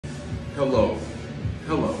Hello,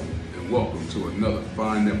 hello, and welcome to another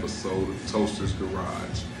fine episode of Toaster's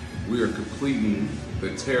Garage. We are completing the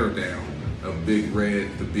teardown of Big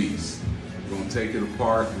Red the Beast. We're going to take it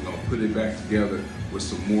apart and we're going to put it back together with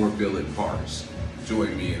some more billet parts.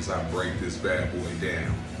 Join me as I break this bad boy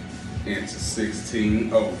down into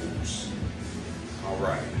 16 ovals. All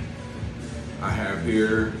right, I have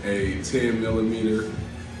here a 10 millimeter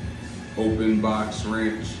open box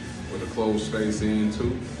wrench with a closed space end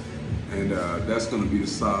too. And that's going to be the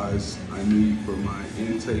size I need for my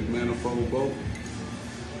intake manifold bolt.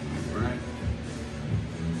 All right,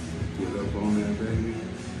 get up on that, baby.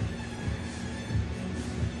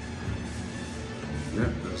 Yep,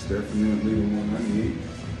 that's definitely the one I need.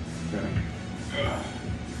 Okay,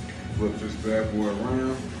 flip this bad boy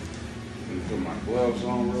around and put my gloves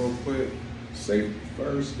on real quick. Safety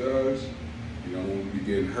first, guys. You don't want to be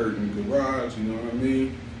getting hurt in the garage, you know what I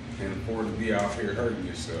mean? Can't afford to be out here hurting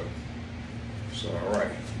yourself. So, all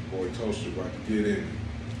right, boy Toaster about to get in.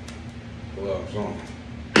 Gloves on.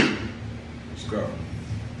 Let's go.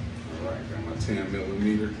 All right, got my 10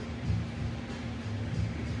 millimeter.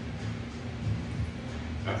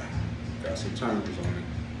 Got some timers on it.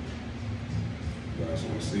 You guys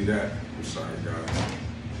want to see that? I'm sorry, guys.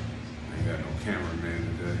 I ain't got no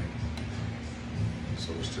cameraman today.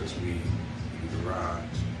 So it's just me in the garage.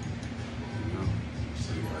 You know? Let's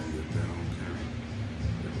see if I can get that on camera.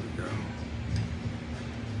 There we go.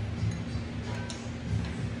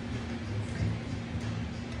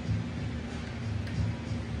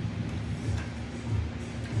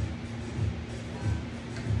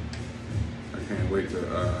 Can't wait to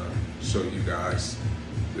show you guys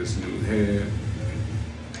this new head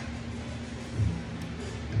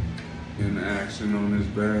in action on this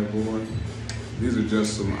bad boy. These are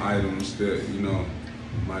just some items that, you know,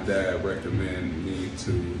 my dad recommended me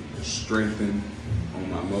to strengthen on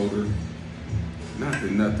my motor. Not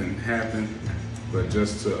that nothing happened, but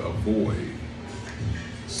just to avoid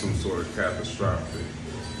some sort of catastrophic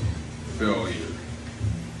failure.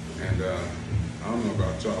 And I don't know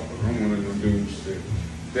about y'all, but I'm one of them dudes that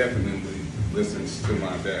definitely listens to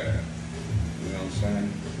my dad. You know what I'm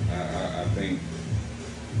saying? I think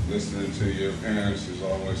listening to your parents is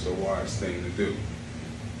always a wise thing to do.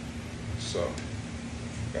 So,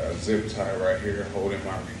 got a zip tie right here holding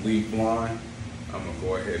my relief line. I'm gonna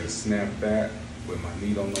go ahead and snap that with my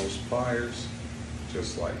needle nose pliers,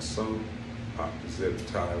 just like so. Pop the zip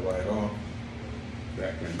tie right off.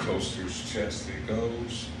 Back in Toaster's chest it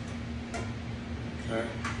goes. Okay,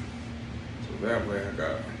 so that way I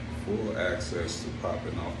got full access to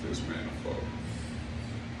popping off this manifold.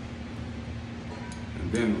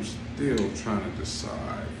 And then I'm still trying to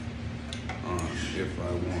decide if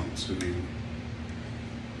I want to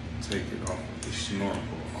take it off of the snorkel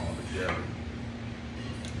altogether.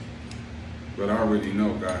 But I already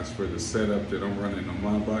know, guys, for the setup that I'm running on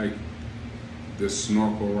my bike, this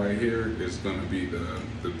snorkel right here is gonna be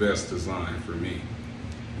the best design for me.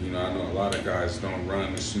 You know, I know a lot of guys don't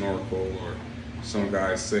run the snorkel, or some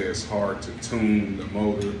guys say it's hard to tune the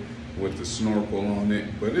motor with the snorkel on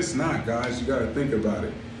it, but it's not, guys. You gotta think about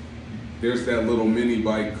it. There's that little mini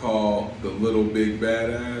bike called the Little Big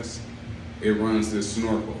Badass. It runs this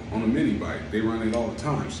snorkel on a mini bike. They run it all the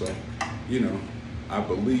time. So, you know, I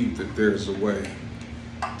believe that there's a way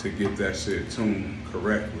to get that shit tuned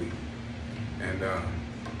correctly. And,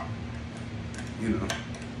 you know,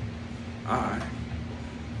 I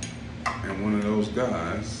am one of those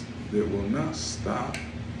guys that will not stop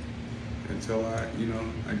until I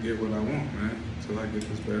get what I want, man. Until I get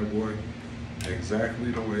this bad boy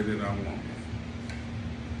exactly the way that I want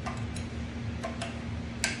it.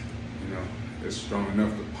 You know, it's strong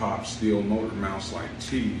enough to pop steel motor mounts like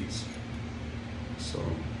cheese. So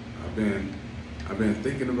I've been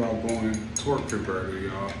thinking about going torque converter,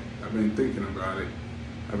 y'all. I've been thinking about it.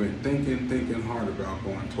 I've been thinking hard about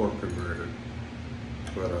going torque converter.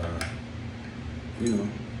 But you know,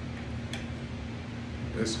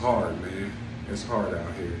 it's hard, man. It's hard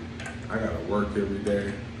out here. I gotta work every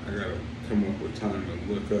day. I gotta come up with time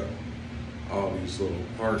to look up all these little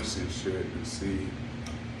parts and shit and see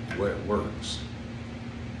what works.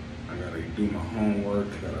 I gotta do my homework.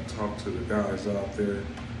 I gotta talk to the guys out there.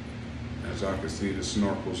 As y'all can see, the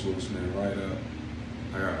snorkel's loosening right up.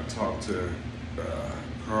 I gotta talk to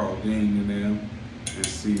Carl Dean and them and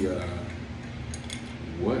see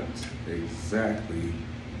what exactly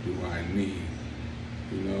do I need?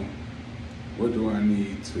 You know, what do I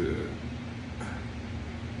need to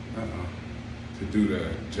do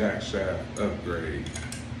the jack shaft upgrade?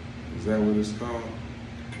 Is that what it's called?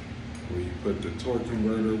 Where you put the torque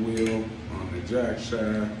converter wheel on the jack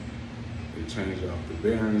shaft, can change out the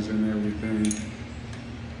bearings and everything.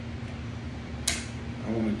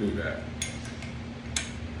 I want to do that.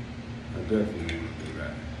 I definitely want to do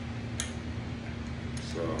that.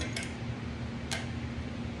 So,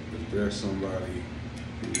 if there's somebody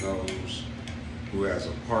who knows, who has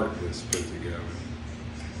a part that's put together,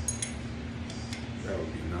 that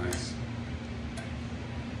would be nice.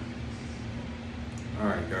 All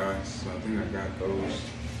right, guys, so I think I got those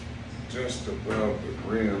just above the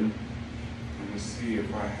rim. I'm gonna see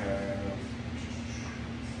if I have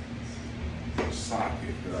a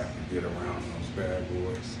socket that I can get around those bad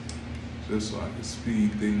boys, just so I can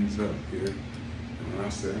speed things up here. And when I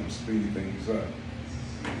say I'm gonna speed things up,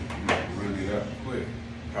 I'm gonna run it up quick,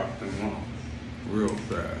 pop them off real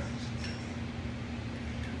fast.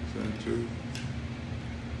 Is that true?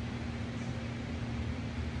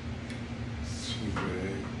 Too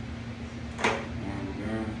bad. One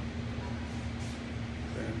down.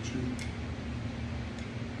 Is that true?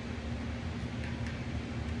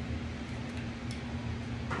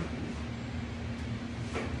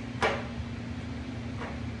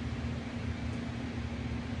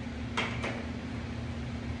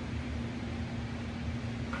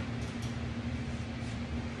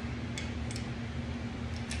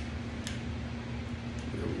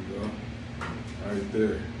 Right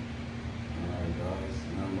there. Alright guys,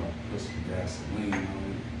 now I'm about to put some gasoline on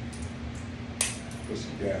it. Put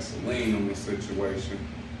some gasoline on the situation.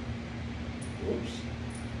 Whoops.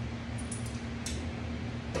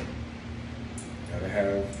 Gotta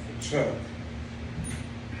have a chuck.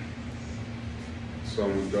 So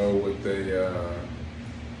I'm gonna go with a,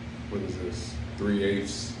 what is this,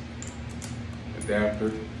 3/8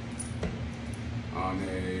 adapter on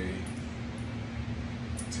a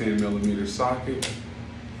 10mm socket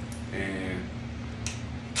and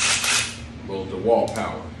a little DeWalt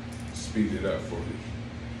power. Speed it up for me.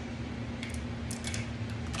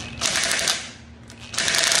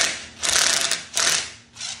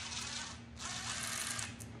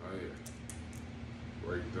 Oh yeah.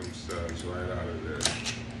 Break them studs right out of there.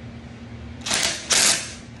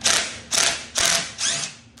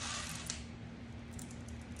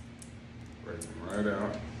 Break them right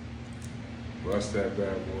out. Bust that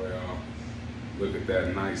bad boy off. Look at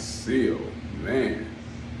that nice seal. Man,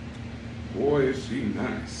 boy, is she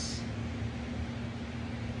nice.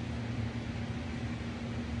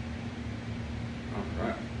 All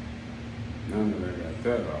right. Now that I got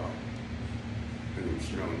that off, I think I'm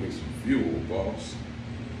smelling me some fuel, boss.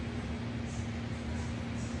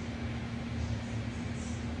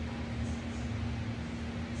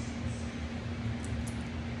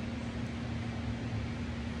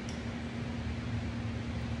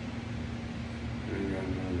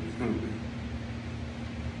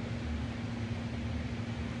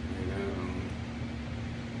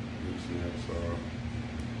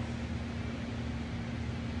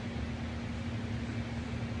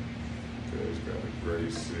 There's got a gray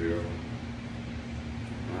seal.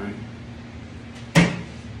 Right?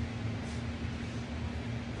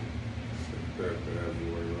 Set that bad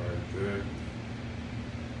boy right there.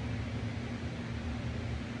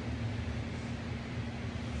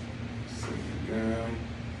 Sit it down.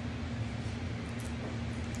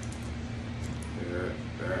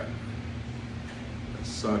 That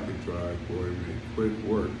socket drive, boy, made quick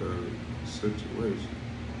work of the situation.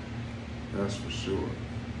 That's for sure.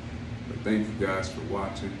 But thank you guys for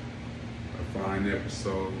watching a fine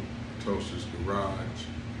episode of Toaster's Garage.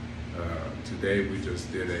 Today we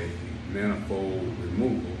just did a manifold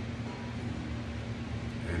removal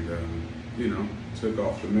and you know, took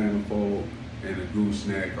off the manifold and the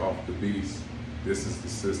gooseneck off the beast. This is the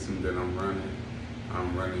system that I'm running.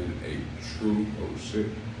 I'm running a true, oh shit,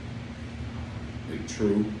 a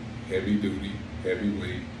true heavy duty,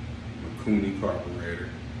 heavyweight Mikuni carburetor,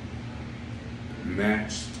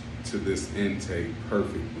 matched to this intake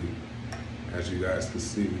perfectly. As you guys can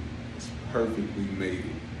see, it's perfectly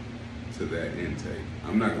mated to that intake.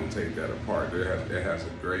 I'm not gonna take that apart. It has a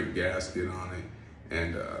great gasket on it,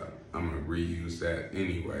 and I'm gonna reuse that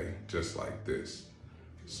anyway, just like this.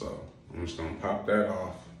 So I'm just gonna pop that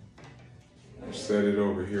off, set it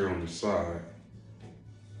over here on the side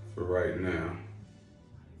for right now,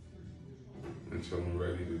 until I'm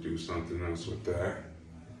ready to do something else with that.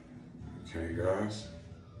 Okay, guys,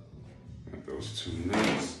 got those two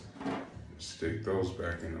nuts. Stick those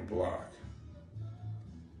back in the block.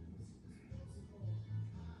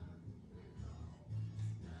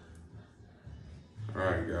 All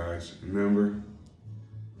right, guys, remember,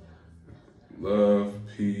 love,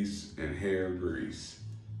 peace, and hair grease.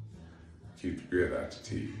 Keep the grit out your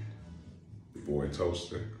teeth. Your boy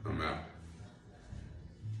Toaster, I'm out.